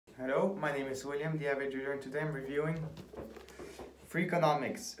Hello, my name is William, the Avid reader, and today I'm reviewing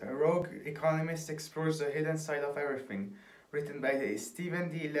Freakonomics, a rogue economist explores the hidden side of everything, written by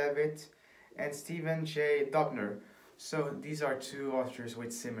Stephen D. Levitt and Stephen J. Dubner. So these are two authors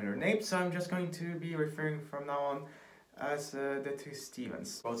with similar names, so I'm just going to be referring from now on as the two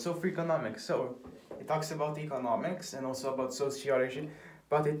Stevens. So Freakonomics, so it talks about economics and also about sociology,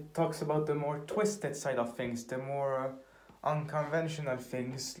 but it talks about the more twisted side of things, the more unconventional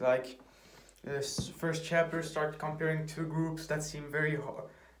things. Like this first chapter start comparing two groups that seem very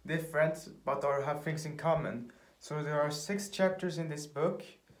different but have things in common. So there are 6 chapters in this book,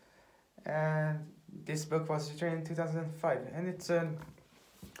 and this book was written in 2005, and it's a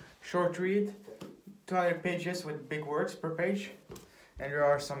short read, 200 pages with big words per page, and there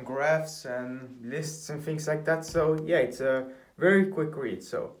are some graphs and lists and things like that. So yeah, it's a very quick read.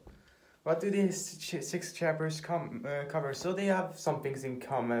 So what do these 6 chapters cover? So they have some things in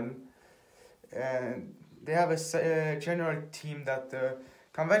common, and they have a general theme that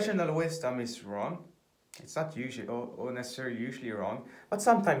conventional wisdom is wrong. It's not usually or necessarily usually wrong, but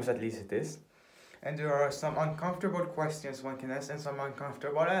sometimes at least it is. And there are some uncomfortable questions one can ask and some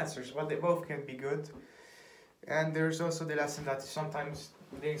uncomfortable answers, but they both can be good. And there's also the lesson that sometimes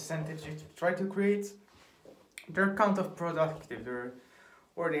the incentives you try to create, they're counterproductive,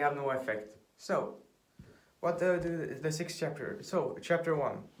 or they have no effect. So, what the 6th chapter? So, chapter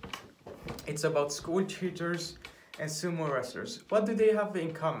 1, it's about school cheaters and sumo wrestlers. What do they have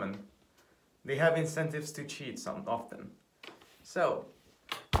in common? They have incentives to cheat often. So,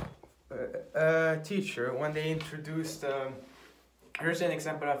 a teacher, when they introduced, here's an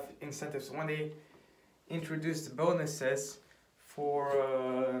example of incentives. When they introduced bonuses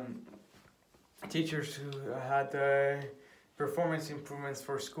for teachers who had performance improvements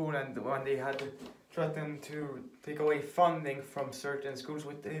for school, and when they had threatened to take away funding from certain schools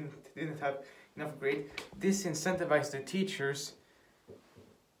which didn't have enough grade, this incentivized the teachers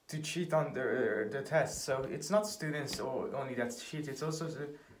to cheat on the tests. So it's not students only that cheat, it's also the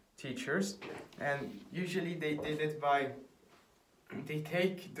teachers. And usually they did it by, they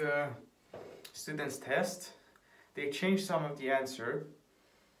take the students' test, they change some of the answer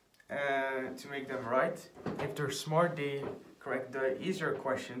to make them right. If they're smart, they correct the easier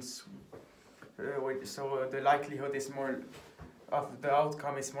questions, so the likelihood is more of the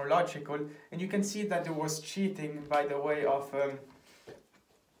outcome is more logical. And you can see that there was cheating by the way of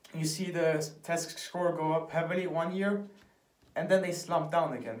you see the test score go up heavily one year and then they slump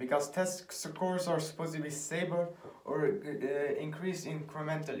down again, because test scores are supposed to be stable or increase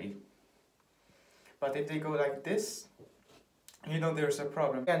incrementally. But if they go like this, you know there's a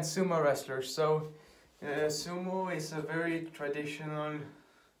problem. And sumo wrestlers. So sumo is a very traditional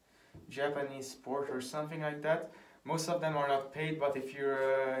Japanese sport or something like that. Most of them are not paid, but if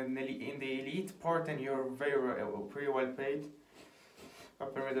you're in the elite part, then you're pretty well paid,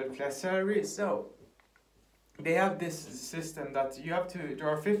 upper middle class salary. So they have this system that you have to, there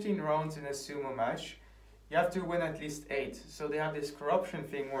are 15 rounds in a sumo match, you have to win at least 8. So they have this corruption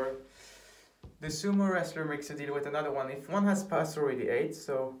thing where the sumo wrestler makes a deal with another one. If one has passed already 8,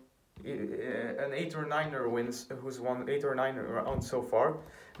 so an 8 or 9er wins, who's won 8 or 9 rounds so far,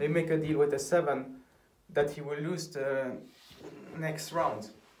 they make a deal with a 7 that he will lose the next round.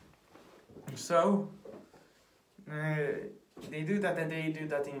 So they do that, and they do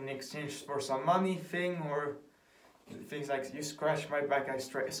that in exchange for some money thing, or things like you scratch my back, I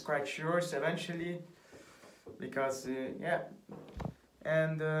scratch yours eventually, because yeah.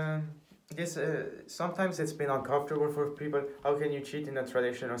 And this sometimes it's been uncomfortable for people. How can you cheat in a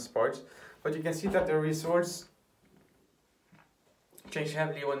traditional sports? But you can see that the results change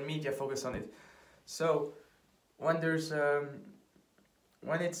heavily when media focus on it. So when there's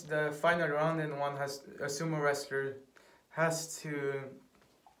when it's the final round and one has a sumo wrestler has to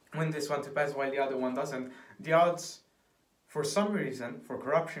win this one to pass while the other one doesn't, the odds for some reason, for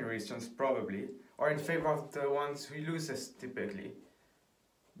corruption reasons probably, are in favor of the ones who loses typically.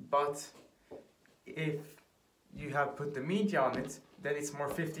 But if you have put the media on it, then it's more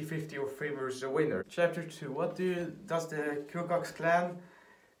 50-50 or favors the winner. Chapter 2. What does the Ku Klux Klan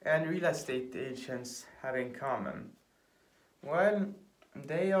and real estate agents have in common? Well,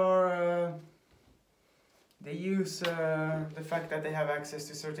 they are they use the fact that they have access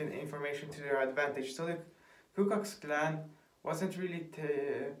to certain information to their advantage. So the Ku Klux Klan wasn't really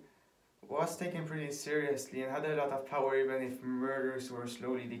was taken pretty seriously and had a lot of power, even if murders were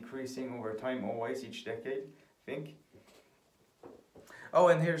slowly decreasing over time, always, each decade, I think. Oh,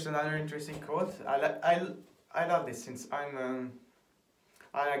 and here's another interesting quote. I love this since I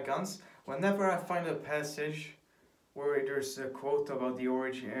like guns. Whenever I find a passage where there's a quote about the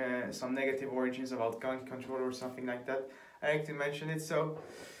origin, some negative origins about gun control or something like that. I like to mention it. So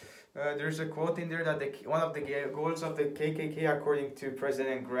there's a quote in there that one of the goals of the KKK, according to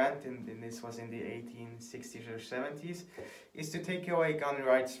President Grant, and this was in the 1860s or 70s, is to take away gun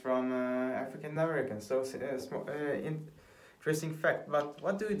rights from African Americans. So interesting fact. But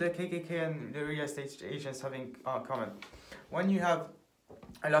what do the KKK and the real estate agents have in common? When you have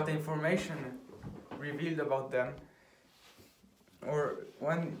a lot of information revealed about them, or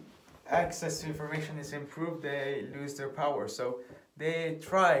when access to information is improved, they lose their power. So they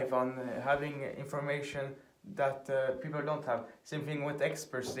thrive on having information that people don't have. Same thing with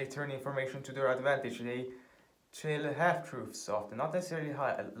experts, they turn information to their advantage. They tell half-truths often, not necessarily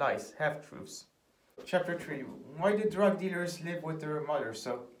lies, half-truths. Chapter 3, why do drug dealers live with their mothers?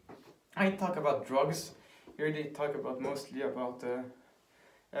 So I talk about drugs. Here they talk about mostly about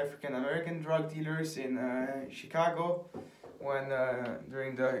African American drug dealers in Chicago, when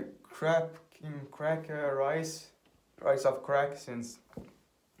during the rise of crack, since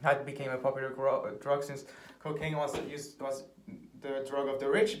that became a popular drug, since cocaine was the drug of the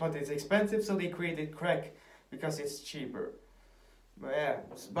rich, but it's expensive, so they created crack because it's cheaper. But yeah,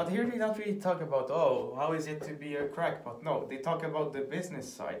 but here they don't really talk about, oh, how is it to be a crackpot? No, they talk about the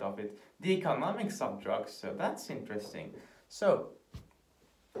business side of it, the economics of drugs. So that's interesting. So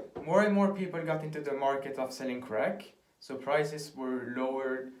more and more people got into the market of selling crack, so prices were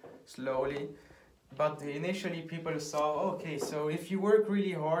lowered slowly. But initially people saw, okay, so if you work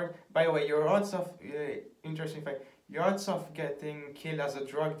really hard, by the way, your odds of, interesting fact, your odds of getting killed as a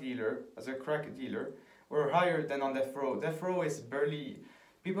drug dealer, as a crack dealer, were higher than on death row. Death row is barely,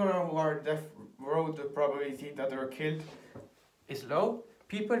 people who are death row, the probability that they're killed is low.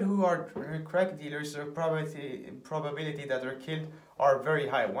 People who are crack dealers, the probability that they're killed are very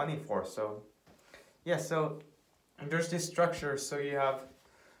high, 1 in 4. So, yeah, so there's this structure. So you have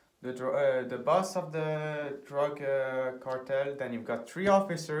the boss of the drug cartel, then you've got 3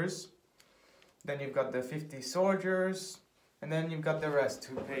 officers, then you've got the 50 soldiers, and then you've got the rest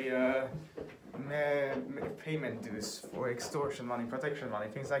who pay payment dues for extortion money, protection money,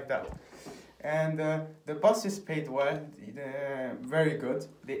 things like that. And the boss is paid well, very good.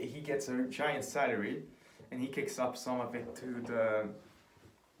 He gets a giant salary, and he kicks up some of it to the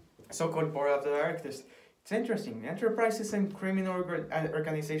so-called board of directors. It's interesting. Enterprises and criminal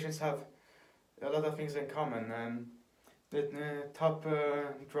organizations have a lot of things in common. The top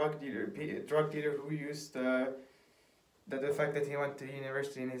drug dealer who used the fact that he went to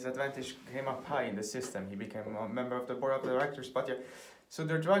university and his advantage came up high in the system. He became a member of the board of directors. But yeah, so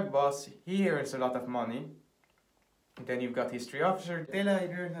the drug boss, he earns a lot of money. Then you've got his 3 officers. They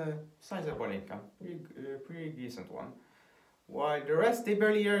earn a sizable income, pretty decent one. While the rest, they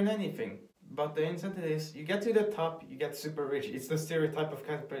barely earn anything. But the incentive is, you get to the top, you get super rich. It's the stereotype of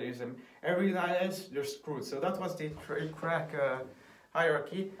capitalism. Everyone else, you're screwed. So that was the crack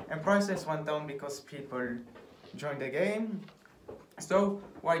hierarchy. And prices went down because people joined the game. So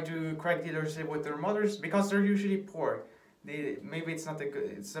why do crack dealers live with their mothers? Because they're usually poor. Maybe it's not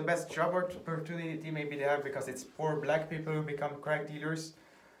it's the best job opportunity maybe they have, because it's poor black people who become crack dealers.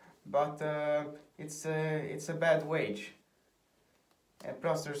 But it's a bad wage. And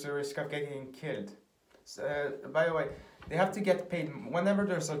plus there's a risk of getting killed. So, by the way, they have to get paid. Whenever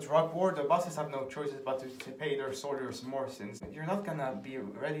there's a drug war, the bosses have no choices but to pay their soldiers more, since you're not gonna be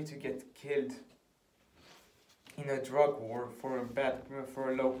ready to get killed in a drug war for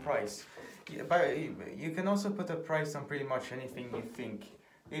a low price. But you can also put a price on pretty much anything you think.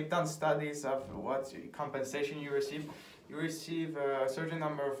 They've done studies of what compensation you receive. You receive a certain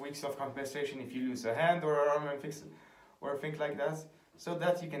number of weeks of compensation if you lose a hand or arm and or things like that. So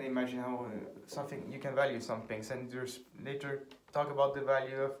that you can imagine how you can value some things. And there's later talk about the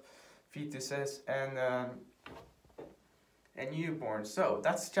value of fetuses and newborns. So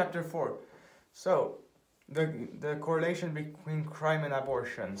that's chapter 4. So the correlation between crime and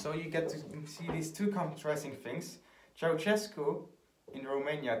abortion. So you get to see these 2 contrasting things. Ceausescu in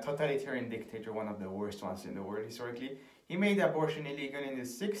Romania, totalitarian dictator, one of the worst ones in the world historically, he made abortion illegal in the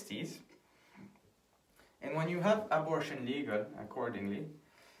 60s. And when you have abortion legal, accordingly,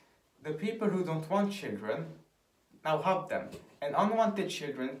 the people who don't want children now have them. And unwanted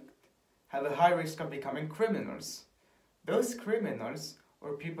children have a high risk of becoming criminals. Those criminals,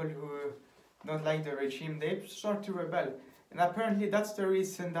 or people who don't like the regime, they start to rebel. And apparently that's the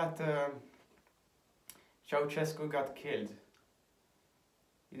reason that Ceausescu got killed.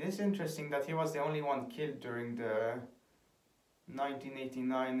 It is interesting that he was the only one killed during the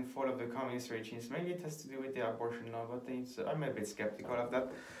 1989 fall of the communist regimes. Maybe it has to do with the abortion law, but I'm a bit skeptical of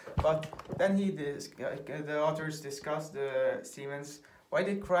that. But then the authors discussed, Stevens, why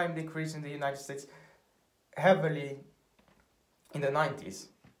did crime decrease in the United States heavily in the 90s?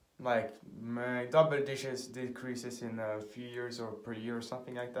 Like double digits decreases in a few years or per year or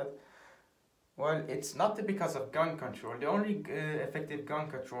something like that. Well, it's not because of gun control. The only effective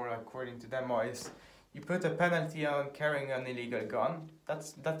gun control, according to them, is you put a penalty on carrying an illegal gun.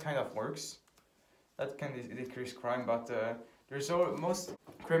 That kind of works. That can decrease crime, but most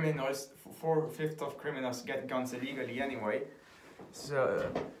criminals, 4/5 of criminals get guns illegally anyway. So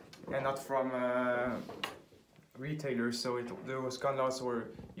and not from retailers. So those gun laws were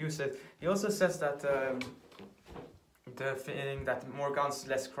used. He also says that the feeling that more guns,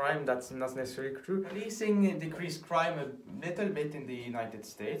 less crime, that's not necessarily true. Policing decreased crime a little bit in the United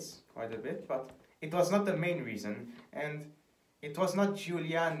States, quite a bit, but it was not the main reason, and it was not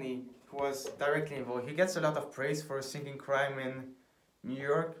Giuliani who was directly involved. He gets a lot of praise for sinking crime in New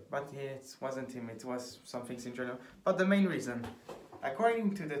York, but it wasn't him, it was some things in general. But the main reason,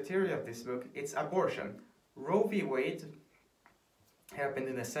 according to the theory of this book, it's abortion. Roe v. Wade happened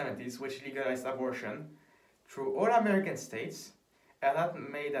in the 70s, which legalized abortion through all American states, and that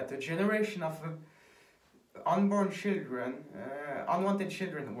made that a generation of unborn children, unwanted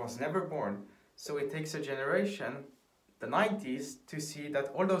children was never born. So it takes a generation, the 90s, to see that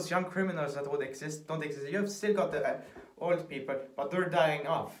all those young criminals that would exist don't exist. You have still got the old people, but they're dying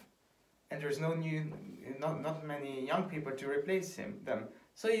off, and there's not many young people to replace them.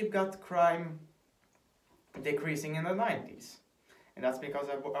 So you've got crime decreasing in the 90s, and that's because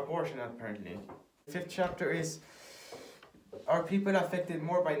of abortion, apparently. The 5th chapter is, are people affected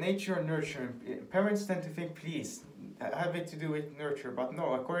more by nature or nurture? Parents tend to think, please, have it to do with nurture, but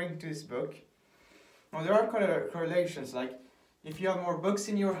no, according to this book, well, there are correlations, like if you have more books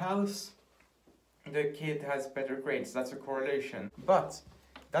in your house, the kid has better grades, that's a correlation. But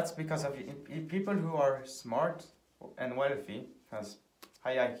that's because of people who are smart and wealthy, because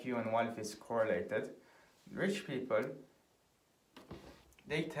high IQ and wealth is correlated. Rich people,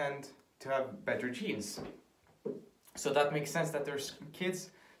 they tend to have better genes. So that makes sense that their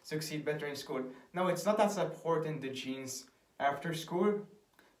kids succeed better in school. Now, it's not as important, the genes after school,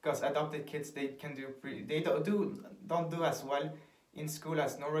 because adopted kids, they can don't do as well in school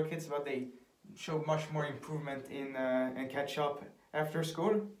as normal kids, but they show much more improvement in and catch up after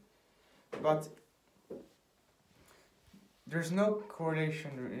school. But there's no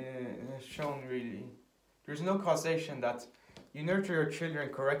correlation shown really. There's no causation that you nurture your children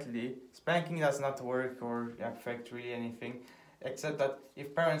correctly, spanking does not work or affect really anything, except that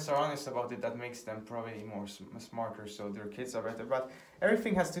if parents are honest about it, that makes them probably more smarter, so their kids are better. But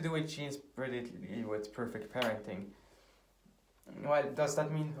everything has to do with genes, pretty with perfect parenting. Well, does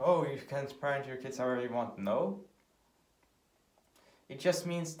that mean, oh, you can't parent your kids however you want? No. It just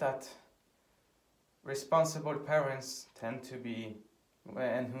means that responsible parents tend to be,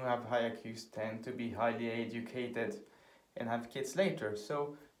 and who have high IQs tend to be highly educated and have kids later.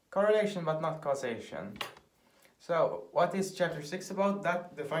 So correlation but not causation. So what is chapter 6 about?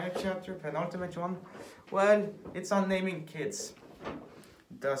 That the final chapter, penultimate one? Well, it's on naming kids.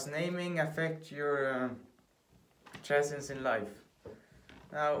 Does naming affect your chances in life?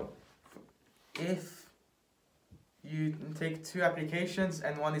 Now, if you take 2 applications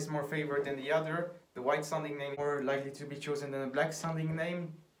and one is more favored than the other, the white sounding name more likely to be chosen than a black sounding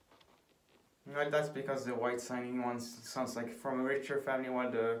name. Well, that's because the white sounding one sounds like from a richer family, while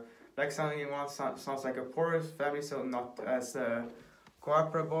the black sounding one sounds like a poorer family, so not as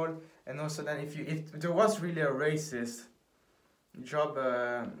cooperable. And also then if there was really a racist job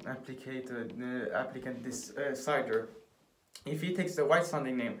applicant decider, if he takes the white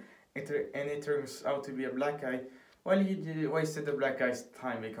sounding name and it turns out to be a black guy, well, he wasted the black guy's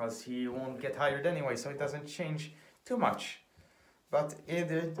time because he won't get hired anyway, so it doesn't change too much. But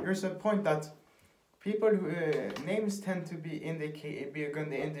there's a point that people who names tend to be a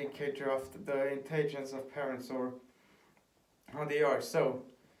good indicator of the intelligence of parents or how they are. So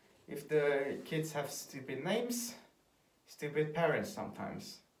if the kids have stupid names, stupid parents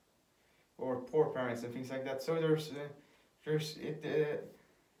sometimes, or poor parents and things like that. So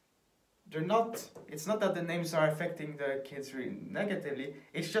it's not that the names are affecting the kids really negatively.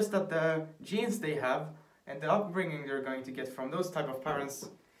 It's just that the genes they have and the upbringing they're going to get from those type of parents,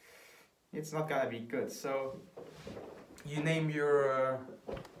 it's not gonna be good. So you name your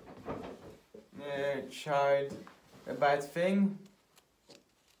child a bad thing,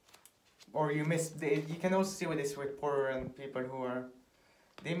 or you can also see with this with poorer and people who are,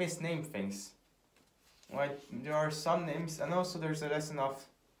 they misname things. like there are some names, and also there's a lesson of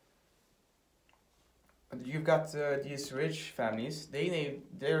you've got these rich families, they name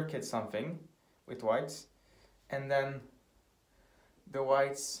their kids something with whites, and then the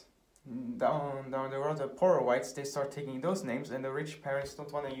whites down the road, the poorer whites, they start taking those names, and the rich parents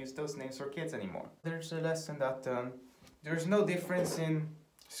don't want to use those names for kids anymore. There's a lesson that there's no difference in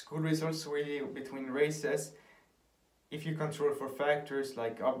school results really between races if you control for factors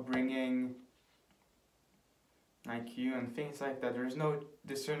like upbringing, IQ, and things like that. There's no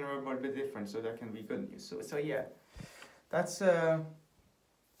discernible difference, so that can be good news. So yeah, that's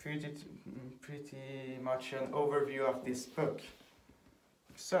pretty much an overview of this book.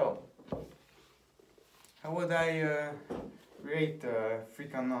 So, how would I rate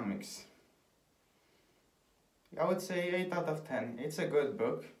Freakonomics? I would say 8 out of 10. It's a good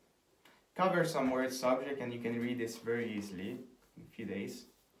book. Covers some weird subject, and you can read this very easily in a few days.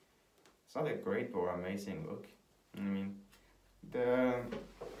 It's not a great or amazing book. I mean, the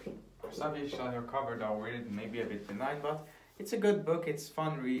subjects on your cover are weird, maybe a bit benign, but it's a good book. It's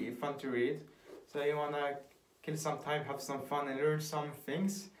fun to read. So you wanna kill some time, have some fun, and learn some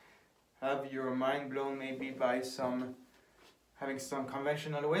things. Have your mind blown maybe by having some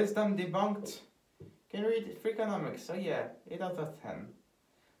conventional wisdom debunked. Can read Freakonomics. So yeah, 8 out of 10.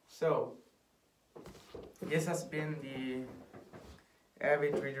 So this has been the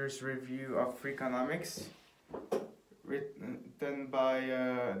Avid Reader's review of Freakonomics, written by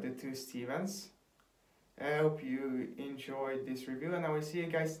the two Stevens. I hope you enjoyed this review, and I will see you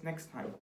guys next time.